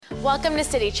Welcome to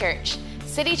City Church.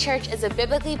 City Church is a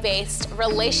biblically based,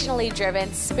 relationally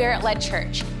driven, spirit-led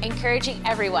church, encouraging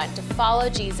everyone to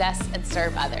follow Jesus and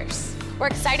serve others. We're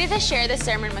excited to share this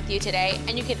sermon with you today,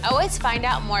 and you can always find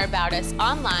out more about us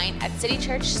online at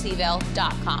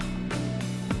citychurchseville.com.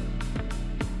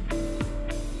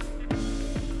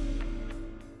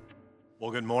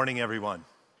 Well, good morning, everyone.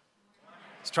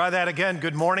 Let's try that again.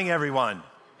 Good morning, everyone.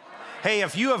 Hey,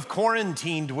 if you have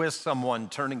quarantined with someone,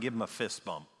 turn and give them a fist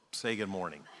bump. Say good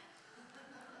morning.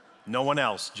 No one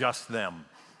else, just them.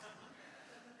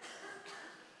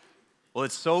 Well,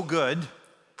 it's so good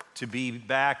to be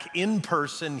back in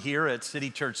person here at City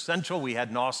Church Central. We had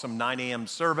an awesome 9 a.m.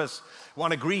 service. I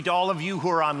want to greet all of you who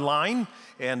are online,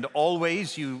 and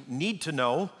always you need to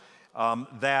know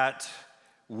that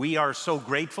we are so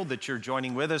grateful that you're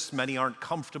joining with us. Many aren't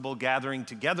comfortable gathering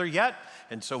together yet,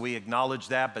 and so we acknowledge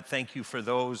that, but thank you for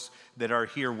those that are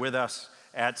here with us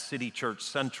at City Church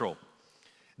Central.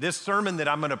 This sermon that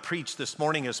I'm going to preach this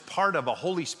morning is part of a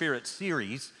Holy Spirit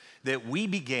series that we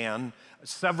began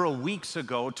several weeks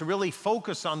ago to really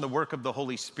focus on the work of the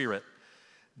Holy Spirit.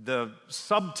 The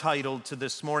subtitle to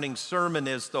this morning's sermon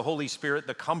is The Holy Spirit,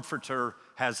 the Comforter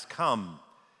has come.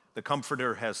 The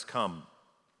Comforter has come.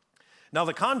 Now,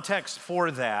 the context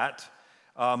for that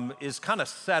is kind of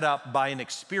set up by an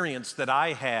experience that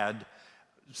I had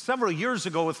several years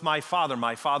ago with my father.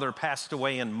 My father passed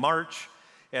away in March,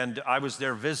 and I was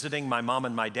there visiting my mom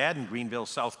and my dad in Greenville,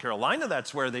 South Carolina.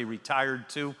 That's where they retired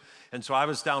to. And so I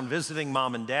was down visiting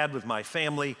mom and dad with my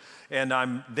family, and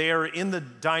I'm there in the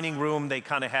dining room. They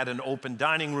kind of had an open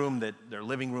dining room, that their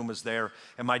living room was there,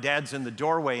 and my dad's in the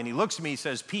doorway, and he looks at me, he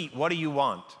says, "Pete, what do you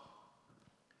want?"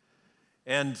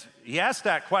 And he asked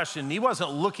that question. He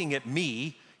wasn't looking at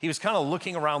me. He was kind of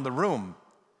looking around the room.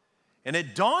 And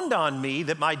it dawned on me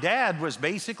that my dad was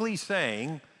basically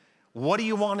saying, "What do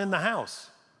you want in the house?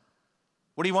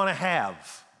 What do you want to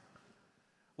have?"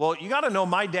 Well, you got to know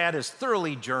my dad is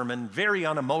thoroughly German, very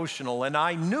unemotional, and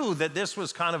I knew that this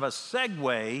was kind of a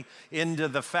segue into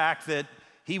the fact that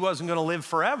he wasn't going to live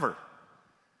forever.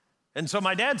 And so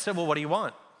my dad said, "Well, what do you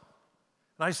want?"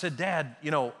 And I said, "Dad,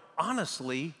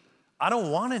 honestly, I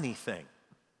don't want anything."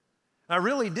 I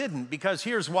really didn't, because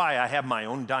here's why. I have my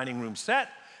own dining room set.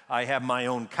 I have my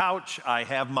own couch. I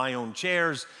have my own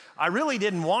chairs. I really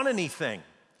didn't want anything.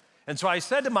 And so I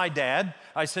said to my dad,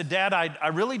 "Dad, I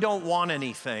really don't want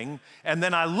anything." And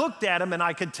then I looked at him, and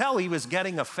I could tell he was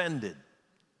getting offended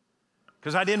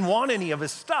because I didn't want any of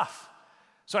his stuff.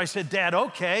 So I said, "Dad,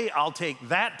 okay, I'll take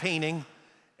that painting,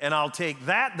 and I'll take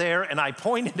that there." And I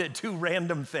pointed at two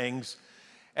random things.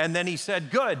 And then he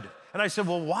said, "Good." And I said,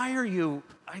 "Well, why are you?"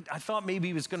 I thought maybe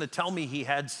he was going to tell me he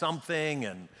had something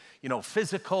and,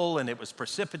 physical, and it was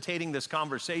precipitating this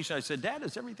conversation. I said, "Dad,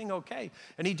 is everything okay?"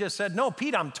 And he just said, "No,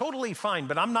 Pete, I'm totally fine,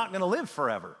 but I'm not going to live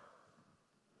forever."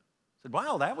 I said,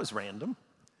 "Wow, that was random."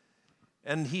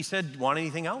 And he said, "Want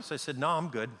anything else?" I said, "No, I'm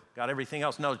good. Got everything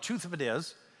else." Now, the truth of it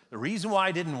is, the reason why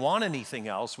I didn't want anything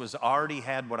else was I already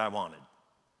had what I wanted.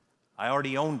 I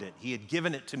already owned it. He had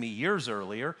given it to me years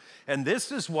earlier, and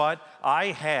this is what I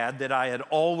had that I had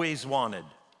always wanted.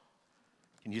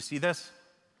 Can you see this?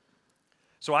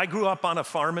 So I grew up on a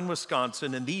farm in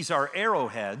Wisconsin, and these are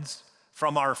arrowheads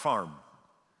from our farm.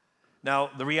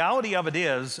 Now, the reality of it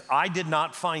is, I did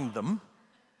not find them.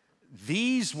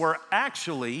 These were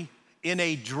actually in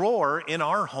a drawer in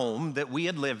our home that we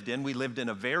had lived in. We lived in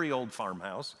a very old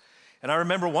farmhouse. And I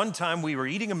remember one time we were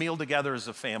eating a meal together as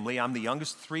a family. I'm the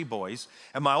youngest of three boys.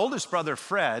 And my oldest brother,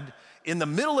 Fred, in the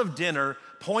middle of dinner,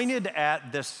 pointed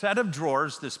at this set of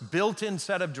drawers, this built-in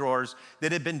set of drawers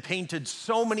that had been painted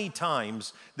so many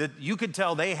times that you could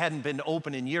tell they hadn't been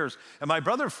open in years. And my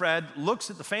brother, Fred, looks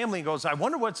at the family and goes, "I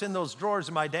wonder what's in those drawers."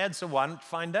 And my dad said, "Why don't you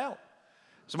find out?"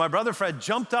 So my brother, Fred,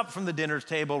 jumped up from the dinner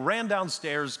table, ran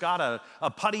downstairs, got a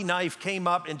putty knife, came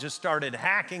up, and just started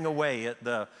hacking away at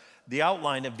the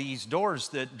outline of these doors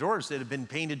that had been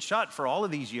painted shut for all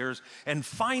of these years. And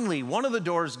finally, one of the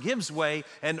doors gives way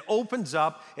and opens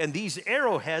up, and these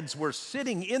arrowheads were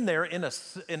sitting in there in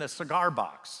a cigar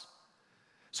box.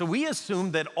 So we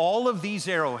assumed that all of these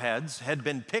arrowheads had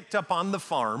been picked up on the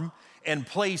farm and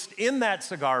placed in that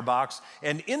cigar box.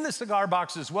 And in the cigar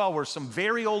box as well were some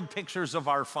very old pictures of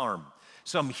our farm.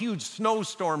 Some huge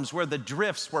snowstorms where the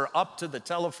drifts were up to the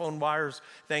telephone wires.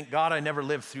 Thank God I never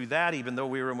lived through that, even though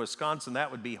we were in Wisconsin.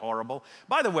 That would be horrible.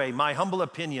 By the way, my humble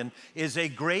opinion is a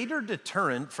greater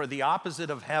deterrent for the opposite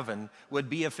of heaven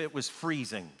would be if it was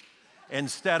freezing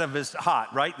instead of as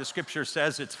hot, right? The scripture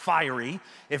says it's fiery.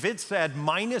 If it said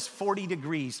minus 40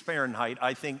 degrees Fahrenheit,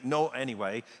 I think no,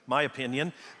 anyway, my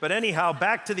opinion. But anyhow,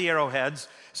 back to the arrowheads.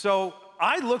 So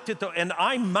I looked at and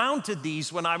I mounted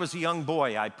these when I was a young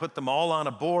boy. I put them all on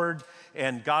a board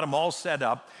and got them all set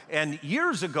up. And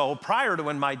years ago, prior to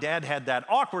when my dad had that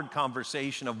awkward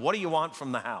conversation of what do you want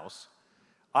from the house,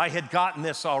 I had gotten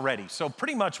this already. So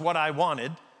pretty much what I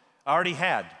wanted, I already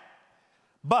had.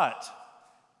 But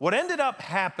what ended up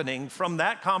happening from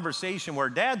that conversation where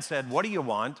Dad said, what do you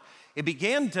want? It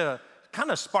began to kind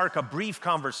of spark a brief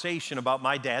conversation about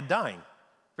my dad dying.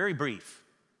 Very brief.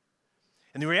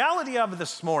 And the reality of it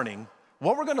this morning,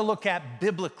 what we're going to look at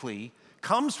biblically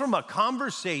comes from a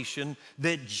conversation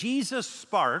that Jesus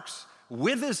sparks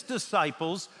with his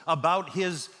disciples about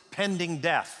his pending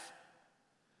death.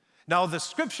 Now, the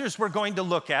scriptures we're going to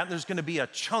look at, there's going to be a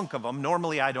chunk of them.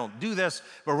 Normally, I don't do this,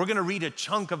 but we're going to read a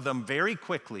chunk of them very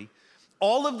quickly.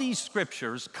 All of these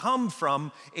scriptures come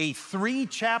from a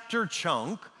 3-chapter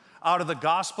chunk out of the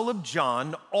Gospel of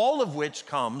John, all of which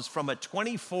comes from a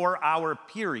 24-hour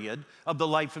period of the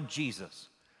life of Jesus.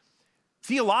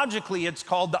 Theologically, it's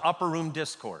called the Upper Room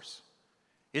Discourse.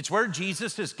 It's where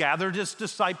Jesus has gathered his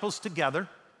disciples together.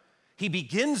 He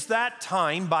begins that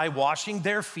time by washing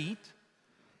their feet.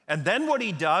 And then what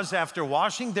he does after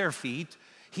washing their feet,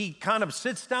 he kind of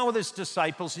sits down with his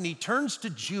disciples and he turns to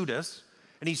Judas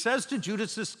and he says to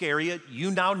Judas Iscariot,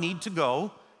 you now need to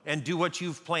go and do what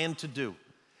you've planned to do.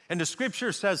 And the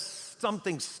scripture says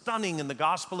something stunning in the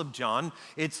Gospel of John.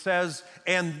 It says,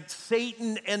 and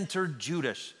Satan entered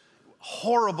Judas.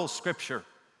 Horrible scripture.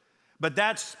 But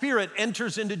that spirit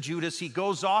enters into Judas. He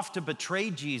goes off to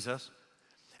betray Jesus.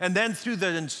 And then through the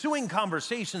ensuing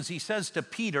conversations, he says to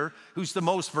Peter, who's the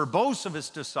most verbose of his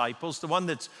disciples, the one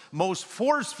that's most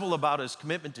forceful about his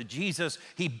commitment to Jesus,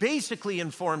 he basically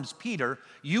informs Peter,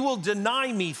 you will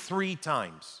deny me 3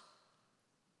 times.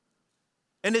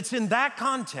 And it's in that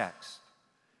context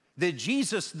that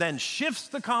Jesus then shifts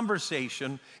the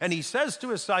conversation and he says to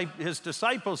his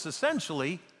disciples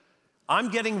essentially, I'm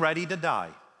getting ready to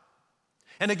die.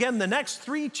 And again, the next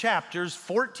 3 chapters,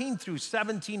 14 through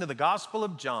 17 of the Gospel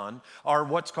of John, are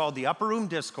what's called the Upper Room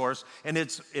Discourse. And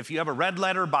it's, if you have a red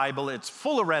letter Bible, it's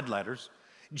full of red letters.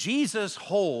 Jesus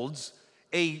holds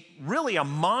really a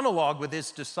monologue with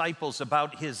his disciples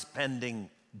about his pending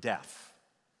death.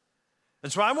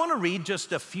 And so I want to read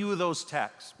just a few of those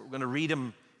texts. We're going to read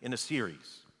them in a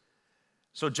series.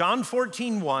 So John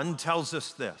 14:1 tells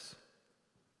us this.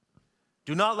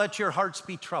 Do not let your hearts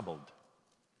be troubled.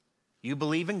 You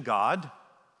believe in God,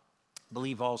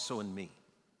 believe also in me.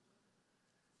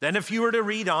 Then if you were to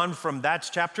read on from that's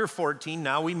chapter 14,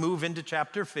 now we move into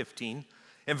chapter 15.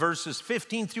 In verses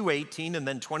 15 through 18 and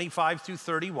then 25 through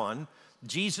 31,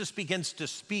 Jesus begins to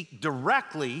speak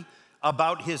directly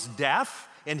about his death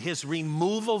and his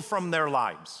removal from their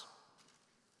lives.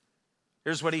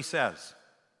 Here's what he says.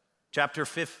 Chapter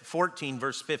 14,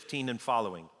 verse 15 and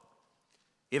following.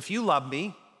 If you love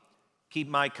me, keep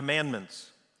my commandments.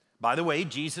 By the way,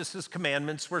 Jesus'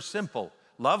 commandments were simple.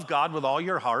 Love God with all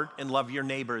your heart and love your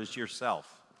neighbor as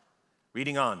yourself.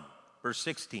 Reading on, verse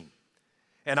 16.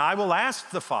 And I will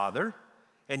ask the Father,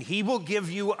 and he will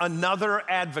give you another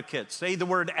advocate. Say the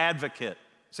word advocate.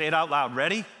 Say it out loud.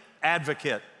 Ready?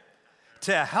 Advocate.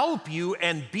 To help you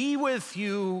and be with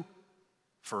you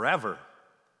forever.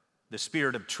 The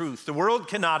Spirit of truth. The world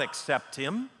cannot accept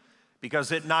him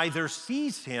because it neither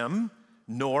sees him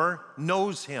nor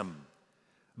knows him.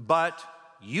 But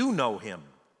you know him,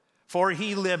 for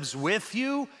he lives with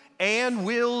you and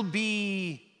will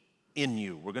be in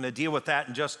you. We're going to deal with that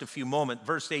in just a few moments.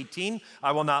 Verse 18,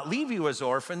 I will not leave you as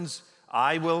orphans,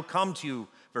 I will come to you.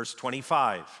 Verse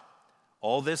 25,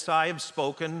 all this I have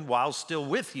spoken while still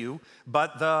with you,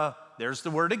 but there's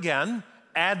the word again,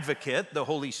 advocate, the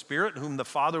Holy Spirit, whom the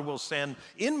Father will send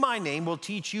in my name, will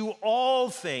teach you all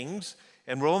things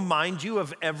and will remind you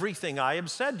of everything I have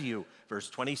said to you. Verse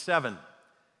 27,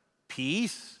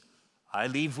 peace I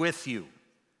leave with you.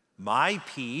 My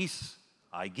peace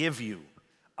I give you.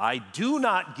 I do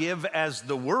not give as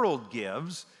the world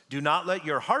gives. Do not let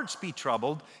your hearts be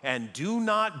troubled, and do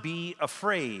not be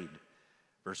afraid.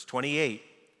 Verse 28,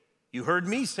 you heard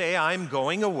me say, I'm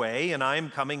going away, and I am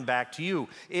coming back to you.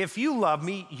 If you love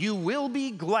me, you will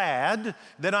be glad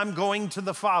that I'm going to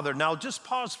the Father. Now, just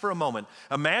pause for a moment.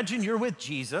 Imagine you're with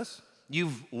Jesus.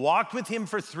 You've walked with him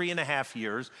for 3.5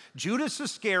 years. Judas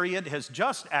Iscariot has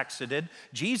just exited.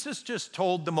 Jesus just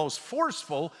told the most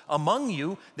forceful among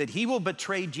you that he will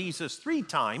betray Jesus 3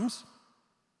 times.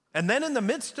 And then in the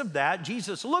midst of that,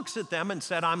 Jesus looks at them and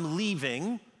said, I'm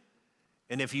leaving.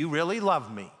 And if you really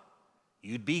love me,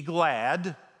 you'd be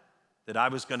glad that I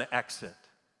was going to exit.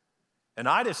 And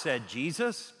I'd have said,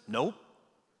 Jesus, nope,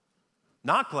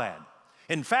 not glad.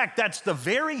 In fact, that's the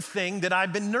very thing that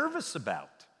I've been nervous about.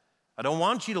 I don't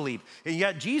want you to leave. And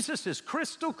yet Jesus is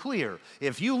crystal clear.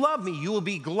 If you love me, you will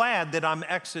be glad that I'm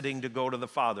exiting to go to the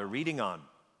Father. Reading on.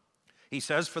 He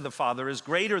says, for the Father is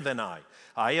greater than I.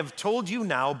 I have told you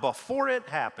now before it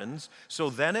happens, so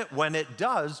then when it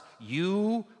does,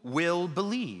 you will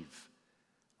believe.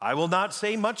 I will not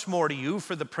say much more to you,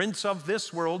 for the prince of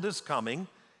this world is coming.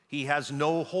 He has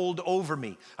no hold over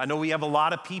me. I know we have a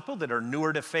lot of people that are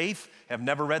newer to faith, have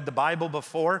never read the Bible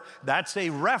before. That's a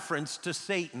reference to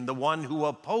Satan, the one who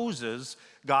opposes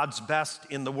God's best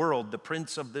in the world, the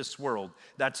prince of this world.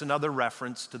 That's another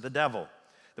reference to the devil.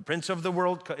 The prince of the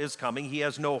world is coming. He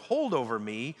has no hold over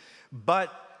me,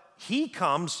 but he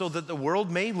comes so that the world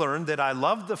may learn that I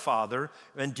love the Father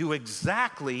and do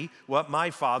exactly what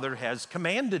my Father has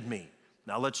commanded me.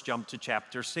 Now let's jump to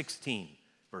chapter 16,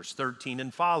 verse 13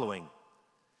 and following.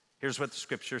 Here's what the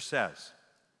scripture says.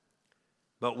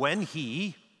 But when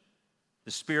he,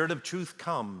 the Spirit of truth,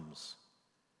 comes,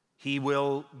 he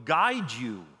will guide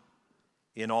you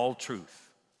in all truth.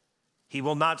 He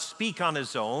will not speak on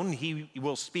his own. He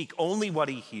will speak only what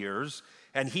he hears,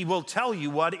 and he will tell you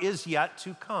what is yet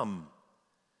to come.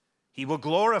 He will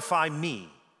glorify me,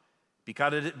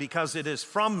 because it is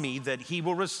from me that he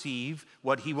will receive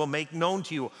what he will make known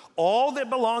to you. All that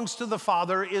belongs to the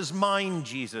Father is mine,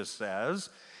 Jesus says.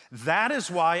 That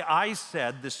is why I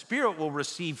said the Spirit will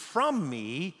receive from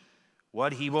me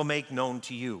what he will make known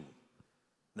to you. And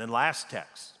then last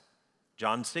text,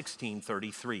 John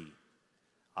 16:33.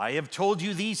 I have told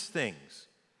you these things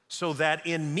so that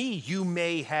in me you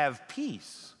may have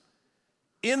peace.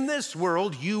 In this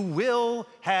world you will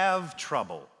have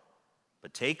trouble,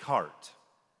 but take heart,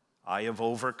 I have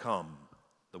overcome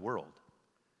the world.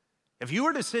 If you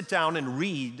were to sit down and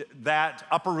read that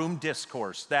upper room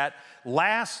discourse, that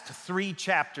last 3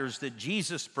 chapters that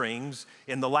Jesus brings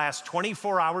in the last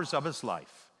 24 hours of his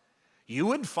life, you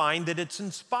would find that it's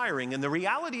inspiring. And the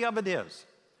reality of it is,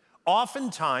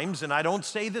 oftentimes, and I don't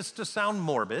say this to sound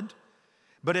morbid,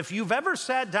 but if you've ever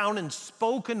sat down and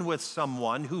spoken with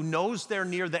someone who knows they're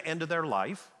near the end of their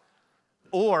life,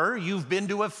 or you've been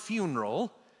to a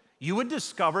funeral, you would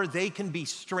discover they can be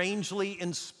strangely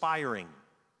inspiring.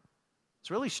 It's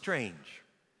really strange.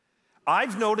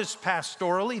 I've noticed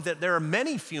pastorally that there are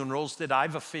many funerals that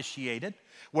I've officiated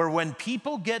where when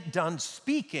people get done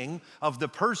speaking of the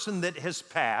person that has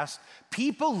passed,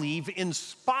 people leave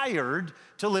inspired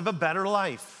to live a better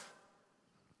life.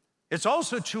 It's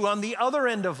also true on the other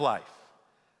end of life.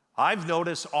 I've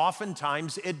noticed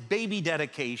oftentimes at baby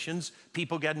dedications,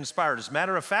 people get inspired. As a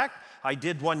matter of fact, I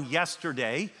did one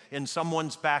yesterday in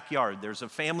someone's backyard. There's a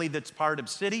family that's part of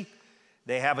City.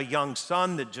 They have a young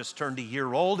son that just turned a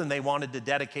year old, and they wanted to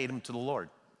dedicate him to the Lord.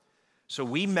 So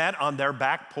we met on their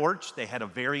back porch. They had a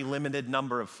very limited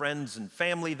number of friends and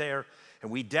family there,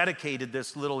 and we dedicated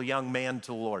this little young man to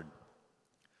the Lord.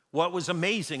 What was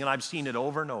amazing, and I've seen it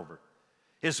over and over,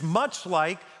 is much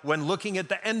like when looking at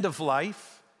the end of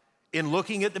life, in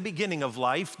looking at the beginning of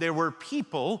life, there were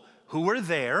people who were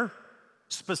there,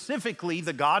 specifically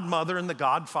the godmother and the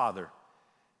godfather.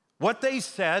 What they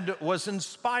said was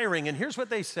inspiring, and here's what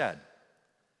they said.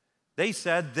 They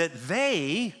said that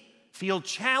they feel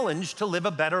challenged to live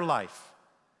a better life.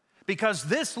 Because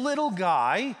this little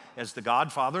guy, as the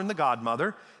godfather and the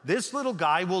godmother, this little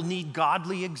guy will need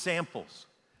godly examples.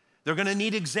 They're gonna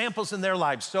need examples in their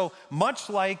lives. So much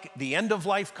like the end of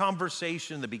life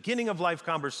conversation, the beginning of life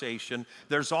conversation,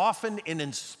 there's often an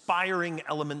inspiring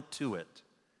element to it.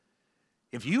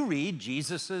 If you read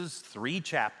Jesus's 3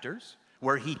 chapters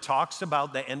where he talks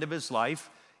about the end of his life,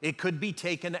 it could be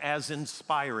taken as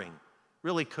inspiring,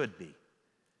 really could be.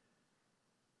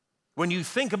 When you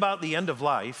think about the end of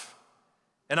life,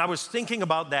 and I was thinking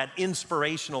about that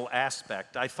inspirational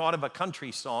aspect, I thought of a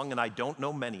country song, and I don't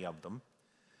know many of them.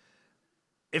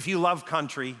 If you love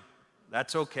country,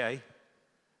 that's okay.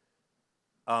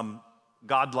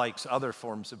 God likes other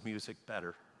forms of music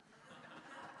better.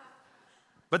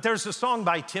 But there's a song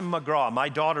by Tim McGraw, My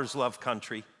Daughters Love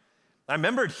Country. I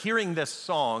remembered hearing this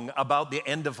song about the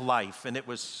end of life, and it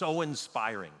was so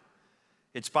inspiring.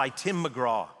 It's by Tim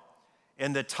McGraw,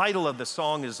 and the title of the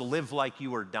song is Live Like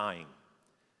You Are Dying.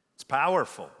 It's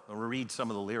powerful. I'll read some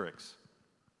of the lyrics.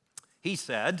 He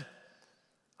said,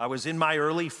 I was in my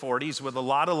early 40s with a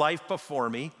lot of life before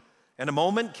me, and a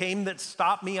moment came that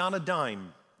stopped me on a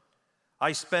dime.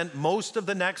 I spent most of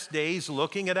the next days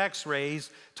looking at x-rays,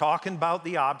 talking about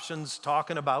the options,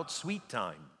 talking about sweet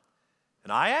time.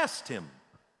 And I asked him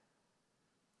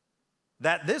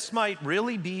that this might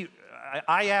really be,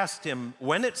 I asked him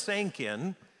when it sank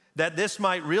in, that this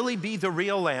might really be the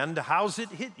real end, how's it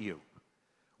hit you?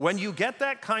 When you get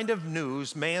that kind of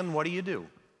news, man, what do you do?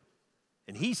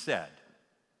 And he said,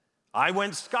 I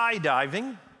went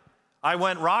skydiving, I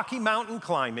went Rocky Mountain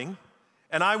climbing,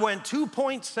 and I went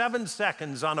 2.7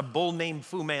 seconds on a bull named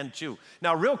Fu Manchu.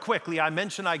 Now, real quickly, I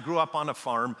mentioned I grew up on a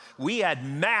farm. We had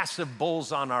massive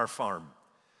bulls on our farm.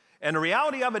 And the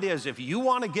reality of it is, if you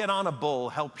want to get on a bull,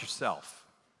 help yourself.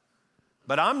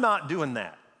 But I'm not doing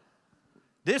that.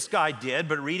 This guy did,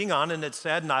 but reading on, and it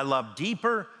said, and I loved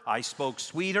deeper, I spoke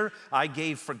sweeter, I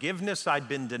gave forgiveness I'd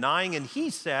been denying, and he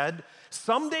said,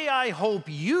 someday I hope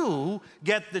you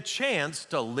get the chance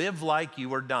to live like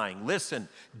you are dying. Listen,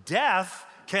 death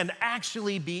can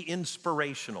actually be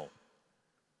inspirational.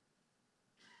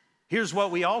 Here's what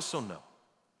we also know,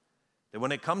 that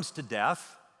when it comes to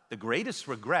death, the greatest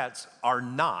regrets are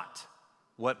not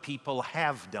what people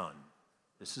have done.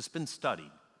 This has been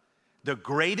studied. The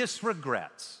greatest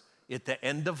regrets at the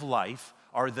end of life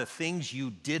are the things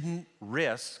you didn't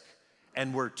risk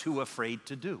and were too afraid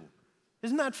to do.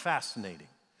 Isn't that fascinating?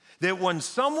 That when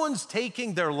someone's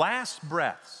taking their last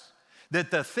breaths, that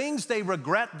the things they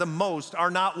regret the most are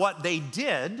not what they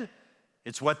did,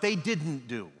 it's what they didn't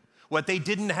do, what they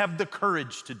didn't have the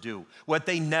courage to do, what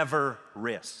they never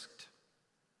risked.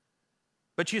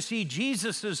 But you see,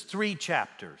 Jesus' 3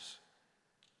 chapters,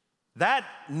 that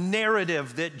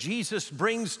narrative that Jesus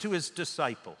brings to his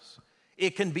disciples,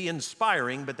 it can be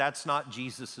inspiring, but that's not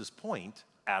Jesus' point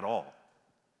at all.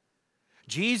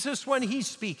 Jesus, when he's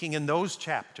speaking in those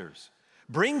chapters,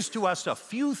 brings to us a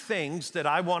few things that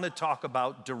I want to talk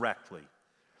about directly.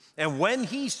 And when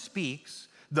he speaks,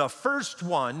 the first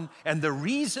one and the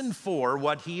reason for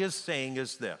what he is saying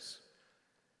is this: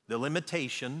 the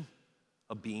limitation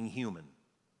of being human.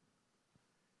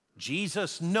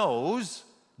 Jesus knows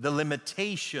the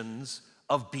limitations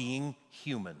of being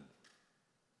human.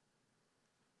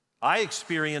 I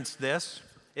experienced this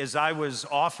as I was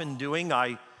often doing.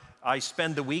 I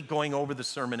spend the week going over the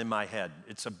sermon in my head.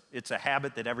 It's a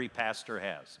habit that every pastor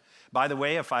has. By the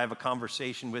way, if I have a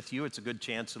conversation with you, it's a good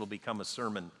chance it'll become a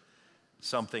sermon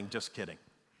something. Just kidding.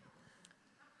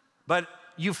 But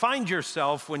you find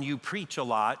yourself, when you preach a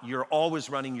lot, you're always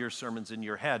running your sermons in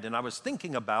your head. And I was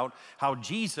thinking about how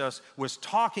Jesus was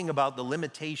talking about the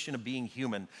limitation of being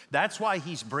human. That's why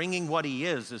he's bringing what he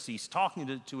is as he's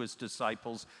talking to his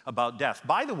disciples about death.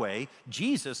 By the way,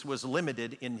 Jesus was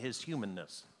limited in his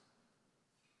humanness.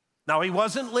 Now, he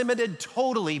wasn't limited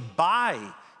totally by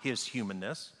his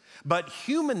humanness, but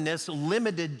humanness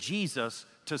limited Jesus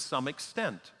to some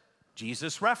extent.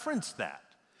 Jesus referenced that.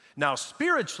 Now,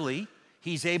 spiritually,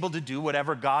 he's able to do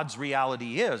whatever God's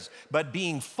reality is, but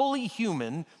being fully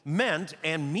human meant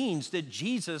and means that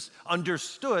Jesus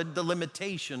understood the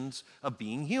limitations of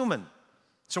being human.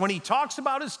 So when he talks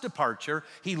about his departure,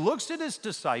 he looks at his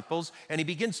disciples and he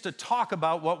begins to talk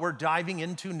about what we're diving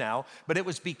into now, but it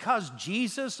was because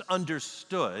Jesus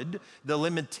understood the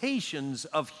limitations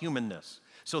of humanness.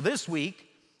 So this week,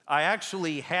 I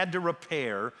actually had to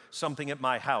repair something at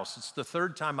my house. It's the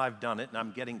 3rd time I've done it, and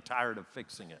I'm getting tired of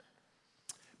fixing it.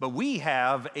 But we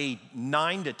have a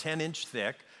 9 to 10 inch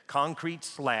thick concrete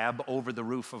slab over the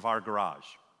roof of our garage.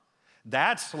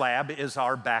 That slab is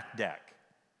our back deck.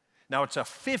 Now, it's a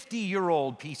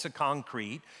 50-year-old piece of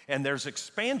concrete, and there's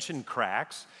expansion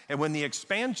cracks, and when the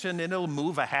expansion, it'll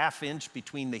move a 1/2 inch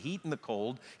between the heat and the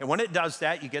cold, and when it does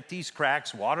that, you get these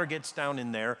cracks, water gets down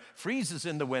in there, freezes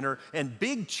in the winter, and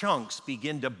big chunks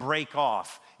begin to break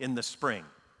off in the spring.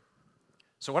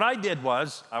 So what I did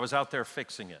was, I was out there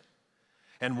fixing it.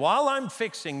 And while I'm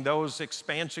fixing those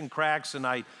expansion cracks and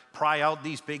I pry out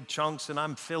these big chunks and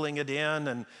I'm filling it in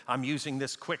and I'm using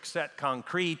this quick set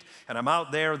concrete and I'm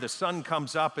out there, the sun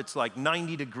comes up, it's like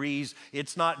 90 degrees.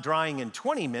 It's not drying in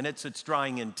 20 minutes, it's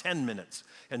drying in 10 minutes.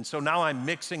 And so now I'm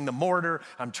mixing the mortar,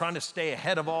 I'm trying to stay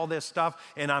ahead of all this stuff,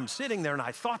 and I'm sitting there and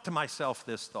I thought to myself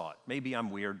this thought. Maybe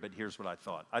I'm weird, but here's what I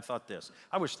thought. I thought this: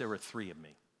 I wish there were 3 of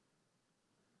me.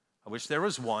 I wish there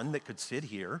was one that could sit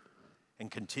here and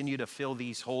continue to fill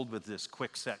these holes with this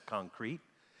quick-set concrete.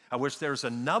 I wish there was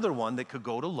another one that could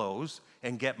go to Lowe's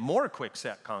and get more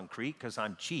quick-set concrete because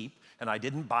I'm cheap and I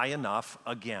didn't buy enough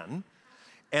again.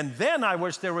 And then I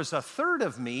wish there was a 3rd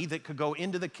of me that could go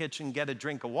into the kitchen and get a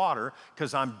drink of water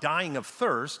because I'm dying of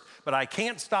thirst, but I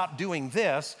can't stop doing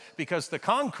this because the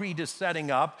concrete is setting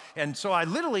up. And so I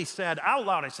literally said out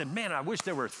loud, I said, man, I wish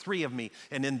there were 3 of me.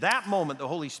 And in that moment, the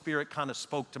Holy Spirit kind of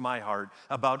spoke to my heart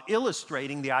about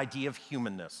illustrating the idea of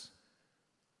humanness.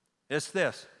 It's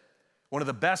this: one of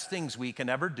the best things we can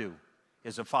ever do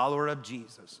as a follower of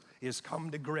Jesus is come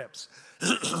to grips,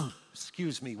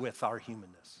 with our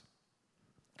humanness.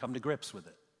 Come to grips with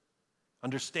it.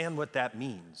 Understand what that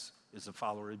means as a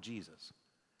follower of Jesus,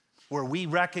 where we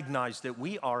recognize that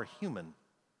we are human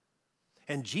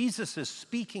And Jesus is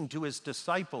speaking to his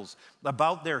disciples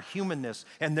about their humanness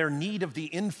and their need of the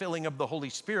infilling of the Holy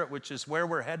Spirit, which is where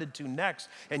we're headed to next.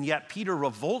 And yet Peter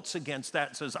revolts against that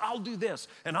and says, I'll do this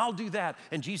and I'll do that.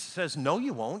 And Jesus says, no,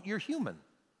 you won't. You're human.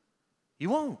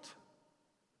 You won't.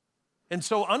 And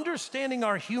so understanding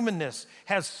our humanness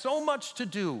has so much to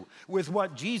do with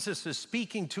what Jesus is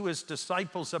speaking to his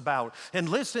disciples about. And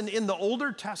listen, in the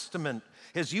Older Testament,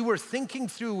 as you were thinking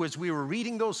through, as we were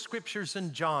reading those scriptures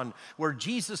in John, where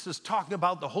Jesus is talking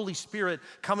about the Holy Spirit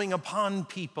coming upon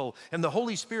people and the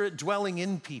Holy Spirit dwelling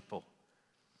in people.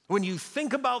 When you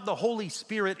think about the Holy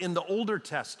Spirit in the Older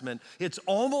Testament, it's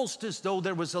almost as though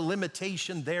there was a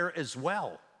limitation there as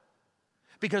well.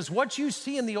 Because what you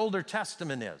see in the Older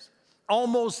Testament is,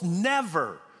 almost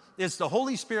never is the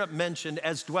Holy Spirit mentioned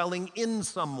as dwelling in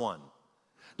someone.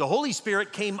 The Holy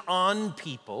Spirit came on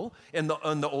people in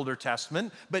the Older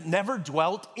Testament, but never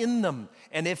dwelt in them.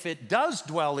 And if it does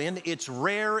dwell in, it's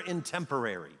rare and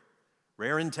temporary.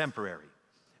 Rare and temporary.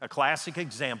 A classic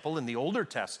example in the Older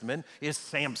Testament is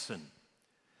Samson.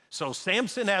 So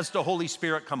Samson has the Holy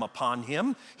Spirit come upon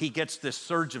him. He gets this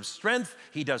surge of strength.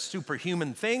 He does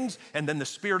superhuman things. And then the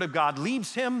Spirit of God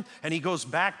leaves him and he goes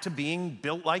back to being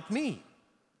built like me.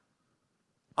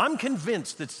 I'm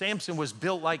convinced that Samson was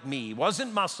built like me. He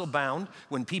wasn't muscle bound.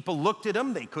 When people looked at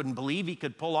him, they couldn't believe he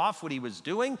could pull off what he was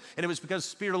doing. And it was because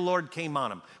the Spirit of the Lord came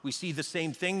on him. We see the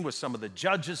same thing with some of the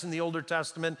judges in the Older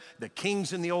Testament, the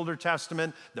kings in the Older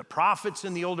Testament, the prophets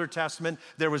in the Older Testament.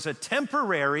 There was a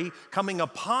temporary coming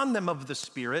upon them of the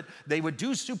Spirit. They would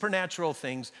do supernatural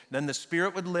things. Then the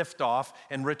Spirit would lift off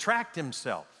and retract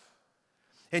himself.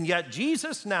 And yet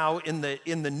Jesus now in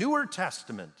the Newer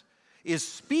Testament is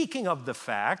speaking of the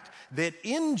fact that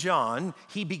in John,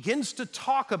 he begins to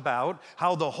talk about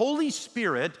how the Holy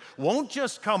Spirit won't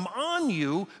just come on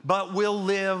you, but will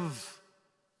live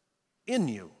in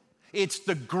you. It's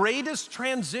the greatest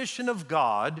transition of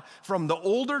God from the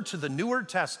Older to the Newer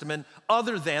Testament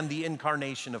other than the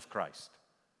incarnation of Christ.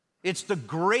 It's the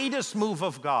greatest move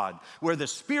of God, where the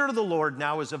Spirit of the Lord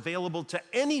now is available to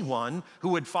anyone who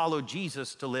would follow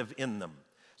Jesus to live in them.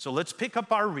 So let's pick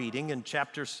up our reading in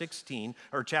chapter 14,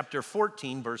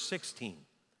 verse 16.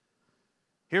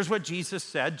 Here's what Jesus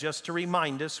said, just to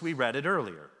remind us, we read it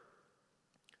earlier.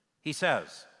 He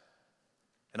says,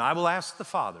 and I will ask the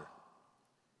Father,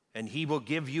 and he will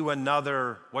give you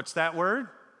another, what's that word?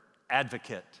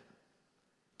 Advocate,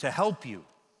 to help you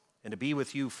and to be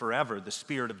with you forever, the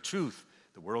Spirit of truth.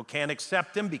 The world can't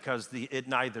accept him because it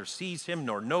neither sees him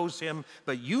nor knows him,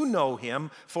 but you know him,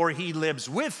 for he lives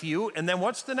with you. And then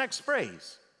what's the next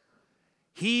phrase?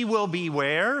 He will be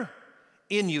where?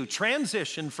 In you.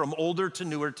 Transition from Older to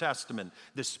Newer Testament.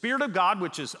 The Spirit of God,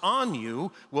 which is on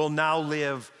you, will now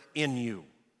live in you.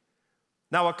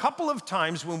 Now, a couple of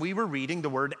times when we were reading, the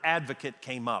word advocate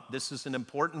came up. This is an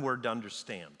important word to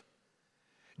understand.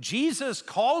 Jesus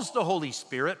calls the Holy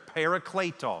Spirit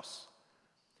Parakletos.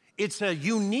 It's a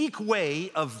unique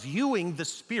way of viewing the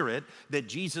Spirit that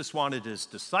Jesus wanted his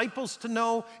disciples to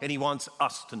know and he wants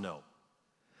us to know.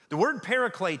 The word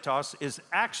Parakletos is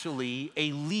actually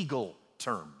a legal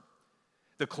term.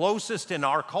 The closest in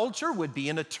our culture would be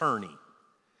an attorney.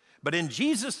 But in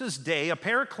Jesus' day, a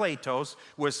Parakletos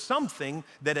was something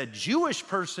that a Jewish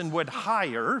person would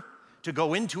hire to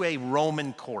go into a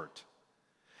Roman court.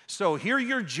 So here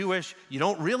you're Jewish, you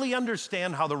don't really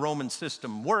understand how the Roman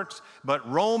system works, but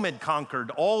Rome had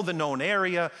conquered all the known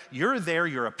area. You're there,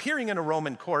 you're appearing in a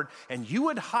Roman court, and you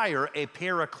would hire a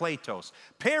parakletos.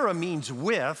 Para means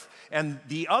with, and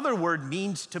the other word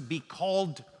means to be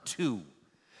called to.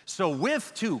 So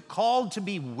with to, called to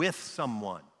be with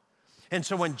someone. And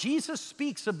so when Jesus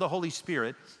speaks of the Holy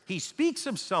Spirit, he speaks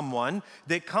of someone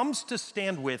that comes to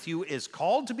stand with you, is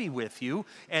called to be with you,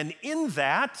 and in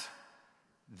that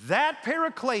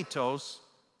parakletos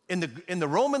in the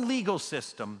Roman legal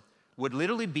system would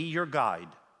literally be your guide.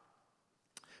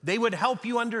 They would help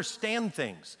you understand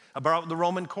things about the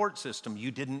Roman court system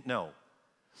you didn't know.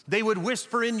 They would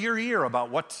whisper in your ear about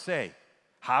what to say,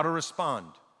 how to respond,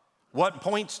 what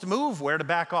points to move, where to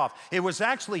back off. It was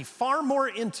actually far more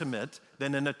intimate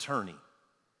than an attorney.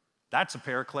 That's a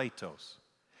parakletos.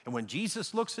 And when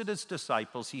Jesus looks at his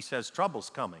disciples, he says, trouble's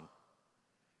coming.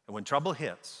 And when trouble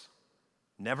hits,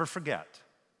 never forget,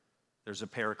 there's a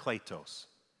parakletos,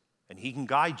 and he can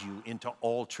guide you into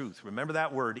all truth. Remember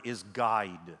that word is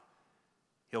guide.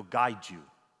 He'll guide you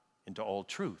into all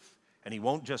truth, and he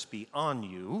won't just be on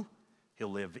you,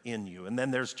 he'll live in you. And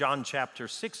then there's John chapter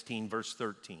 16, verse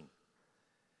 13.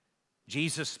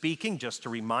 Jesus speaking, just to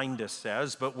remind us,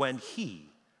 says, but when he,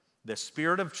 the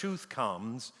Spirit of truth,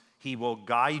 comes, he will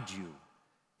guide you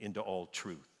into all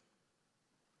truth.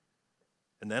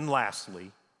 And then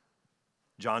lastly,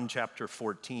 John chapter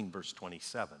 14, verse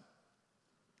 27.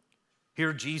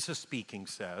 Here Jesus speaking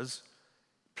says,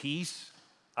 "Peace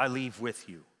I leave with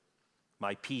you,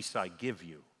 my peace I give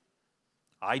you.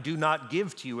 I do not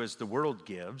give to you as the world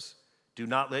gives. Do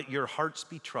not let your hearts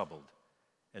be troubled,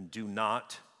 and do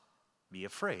not be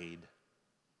afraid."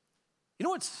 You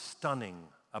know what's stunning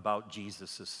about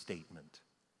Jesus' statement?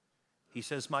 He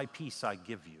says, "My peace I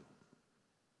give you,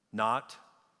 not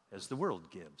as the world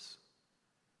gives."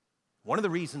 One of the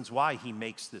reasons why he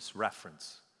makes this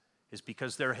reference is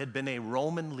because there had been a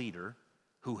Roman leader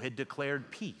who had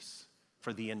declared peace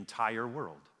for the entire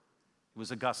world. It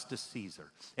was Augustus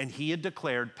Caesar. And he had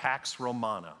declared Pax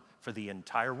Romana for the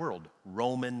entire world,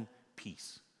 Roman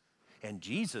peace. And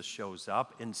Jesus shows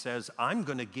up and says, "I'm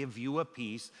going to give you a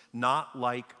peace not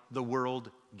like the world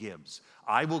gives.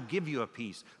 I will give you a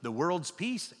peace. The world's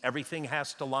peace, everything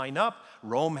has to line up.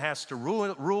 Rome has to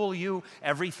rule you.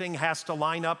 Everything has to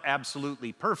line up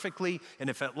absolutely perfectly. And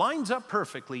if it lines up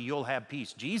perfectly, you'll have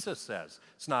peace." Jesus says,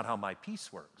 "It's not how my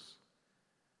peace works.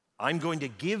 I'm going to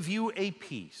give you a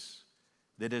peace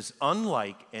that is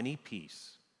unlike any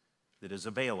peace that is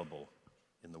available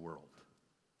in the world."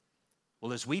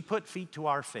 Well, as we put feet to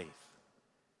our faith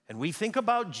and we think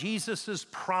about Jesus'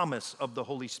 promise of the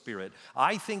Holy Spirit,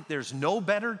 I think there's no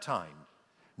better time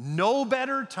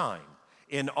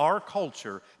in our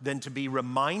culture than to be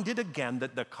reminded again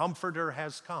that the Comforter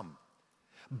has come.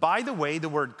 By the way, the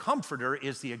word comforter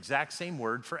is the exact same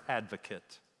word for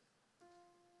advocate.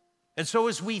 And so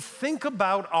as we think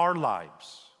about our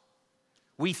lives,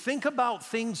 we think about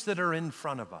things that are in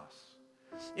front of us.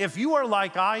 If you are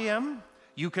like I am,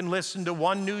 you can listen to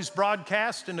one news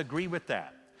broadcast and agree with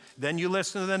that. Then you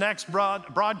listen to the next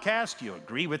broadcast, you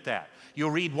agree with that.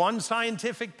 You'll read one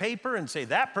scientific paper and say,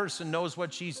 that person knows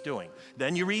what she's doing.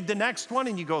 Then you read the next one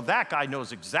and you go, that guy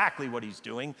knows exactly what he's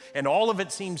doing, and all of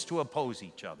it seems to oppose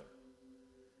each other.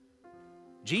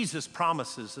 Jesus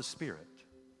promises a spirit,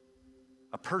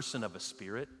 a person of a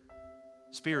spirit.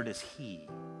 Spirit is He.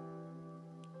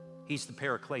 He's the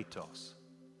Parakletos.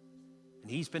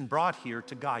 And He's been brought here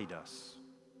to guide us,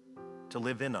 to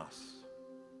live in us.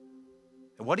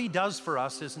 And what He does for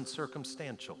us isn't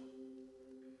circumstantial.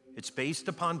 It's based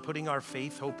upon putting our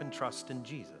faith, hope, and trust in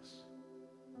Jesus.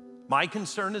 My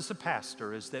concern as a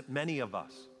pastor is that many of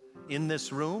us in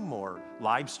this room or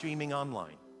live streaming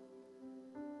online,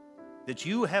 that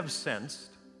you have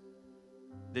sensed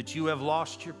that you have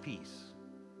lost your peace.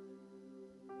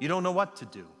 You don't know what to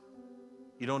do.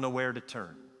 You don't know where to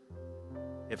turn.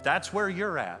 If that's where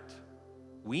you're at,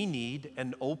 we need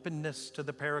an openness to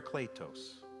the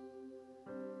Parakletos.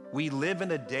 We live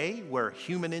in a day where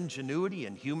human ingenuity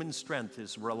and human strength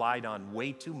is relied on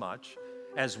way too much,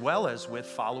 as well as with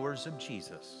followers of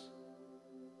Jesus.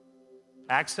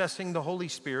 Accessing the Holy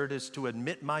Spirit is to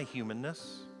admit my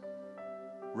humanness,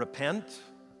 repent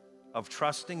of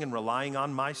trusting and relying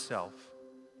on myself,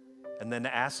 and then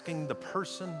asking the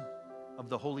person of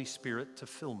the Holy Spirit to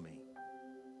fill me.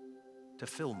 To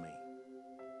fill me.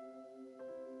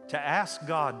 To ask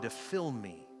God to fill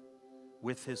me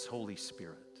with His Holy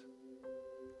Spirit.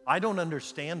 I don't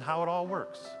understand how it all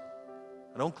works.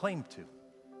 I don't claim to.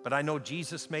 But I know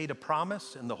Jesus made a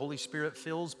promise and the Holy Spirit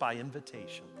fills by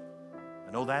invitation.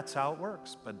 I know that's how it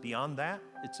works. But beyond that,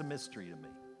 it's a mystery to me.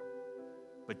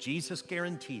 But Jesus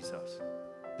guarantees us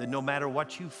that no matter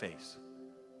what you face,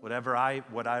 whatever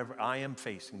I am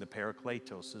facing, the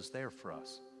Parakletos is there for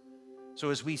us. So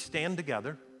as we stand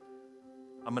together,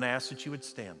 I'm going to ask that you would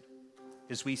stand.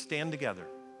 As we stand together,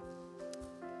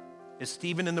 as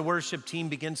Stephen and the worship team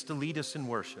begins to lead us in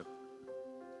worship,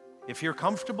 if you're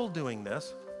comfortable doing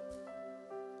this,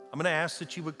 I'm going to ask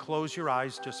that you would close your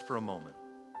eyes just for a moment.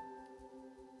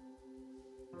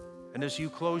 And as you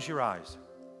close your eyes,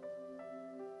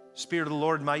 Spirit of the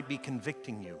Lord might be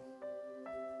convicting you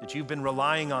that you've been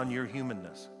relying on your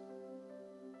humanness.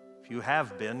 If you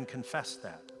have been, confess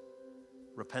that.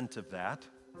 Repent of that.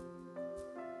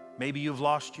 Maybe you've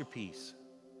lost your peace.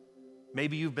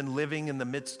 Maybe you've been living in the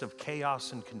midst of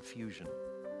chaos and confusion.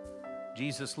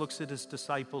 Jesus looks at His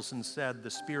disciples and said,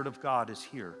 the Spirit of God is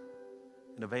here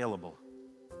and available.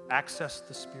 Access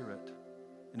the Spirit.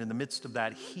 And in the midst of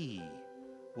that, He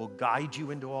will guide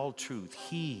you into all truth.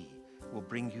 He will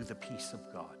bring you the peace of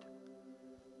God.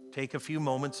 Take a few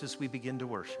moments as we begin to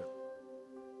worship.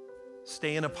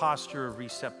 Stay in a posture of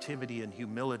receptivity and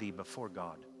humility before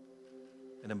God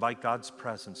and invite God's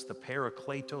presence, the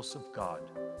Parakletos of God,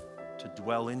 to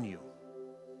dwell in you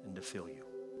and to fill you.